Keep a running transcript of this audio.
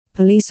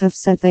Police have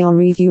said they are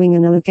reviewing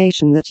an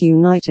allegation that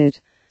United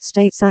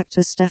States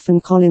actor Stephen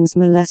Collins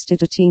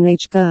molested a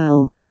teenage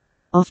girl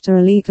after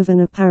a leak of an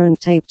apparent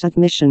taped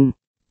admission.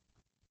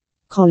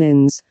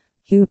 Collins,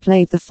 who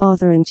played the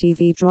father in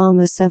TV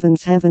drama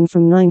Seventh Heaven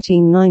from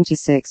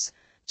 1996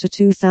 to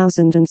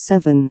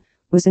 2007,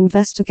 was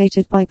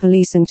investigated by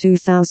police in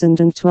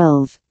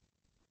 2012.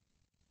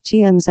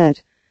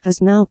 TMZ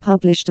has now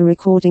published a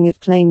recording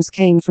it claims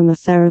came from a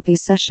therapy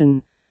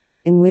session,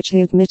 in which he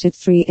admitted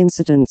 3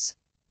 incidents.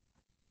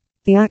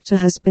 The actor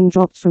has been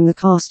dropped from the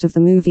cast of the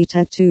movie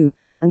Ted 2,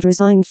 and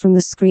resigned from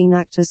the Screen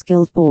Actors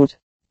Guild board.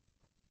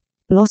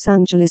 Los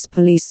Angeles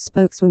police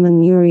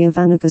spokeswoman Nuria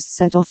Vanegas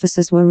said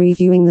officers were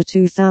reviewing the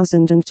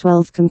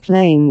 2012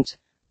 complaint,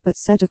 but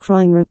said a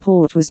crime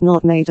report was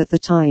not made at the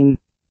time.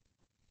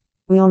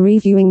 "We are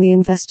reviewing the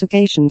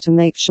investigation to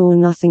make sure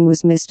nothing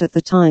was missed at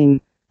the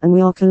time, and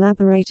we are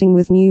collaborating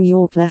with New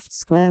York left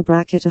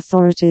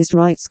authorities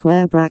right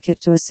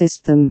to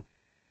assist them,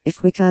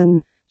 if we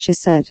can," she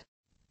said.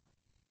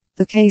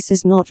 "The case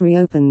is not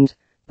reopened,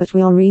 but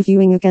we are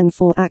reviewing again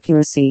for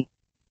accuracy."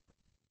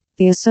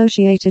 The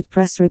Associated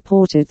Press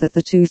reported that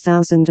the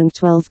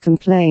 2012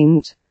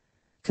 complaint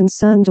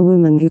concerned a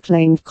woman who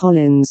claimed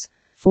Collins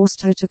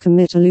forced her to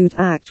commit a lewd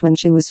act when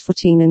she was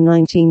 14 in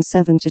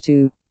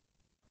 1972.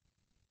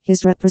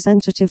 His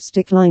representatives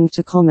declined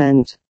to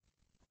comment.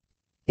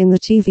 In the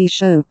TV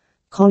show,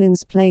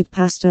 Collins played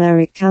Pastor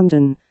Eric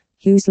Camden,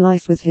 whose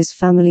life with his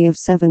family of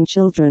 7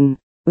 children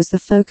was the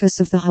focus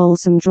of the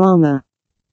wholesome drama.